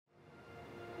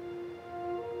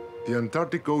The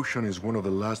Antarctic Ocean is one of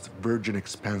the last virgin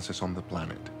expanses on the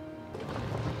planet.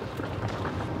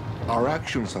 Our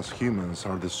actions as humans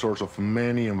are the source of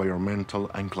many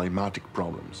environmental and climatic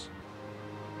problems.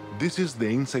 This is the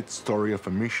inside story of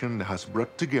a mission that has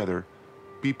brought together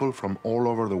people from all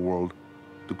over the world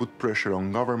to put pressure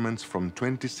on governments from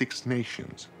 26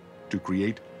 nations to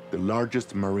create the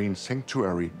largest marine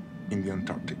sanctuary in the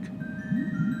Antarctic.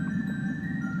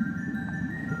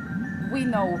 We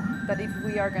know that if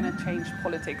we are going to change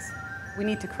politics, we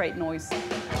need to create noise.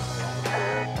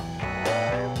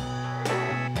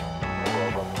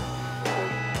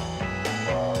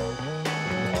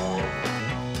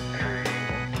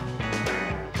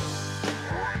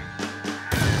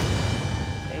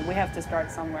 We have to start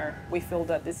somewhere. We feel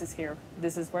that this is here.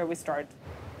 This is where we start.